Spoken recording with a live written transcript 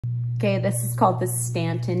Okay, this is called the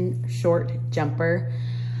Stanton short jumper.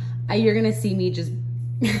 You're gonna see me just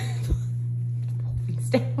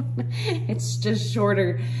down. It's just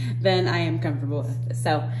shorter than I am comfortable with.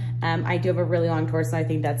 So I do have a really long torso. I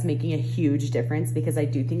think that's making a huge difference because I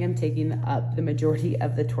do think I'm taking up the majority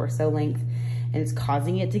of the torso length and it's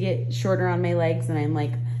causing it to get shorter on my legs, and I'm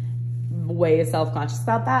like way self-conscious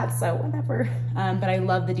about that, so whatever. But I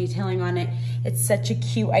love the detailing on it. It's such a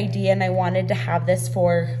cute idea, and I wanted to have this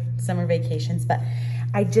for summer vacations, but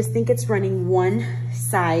I just think it's running one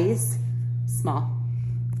size small.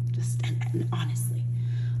 Just, and honestly,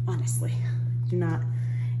 do not,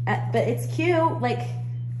 but it's cute. Like,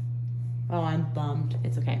 oh, I'm bummed.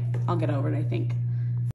 It's okay. I'll get over it, I think.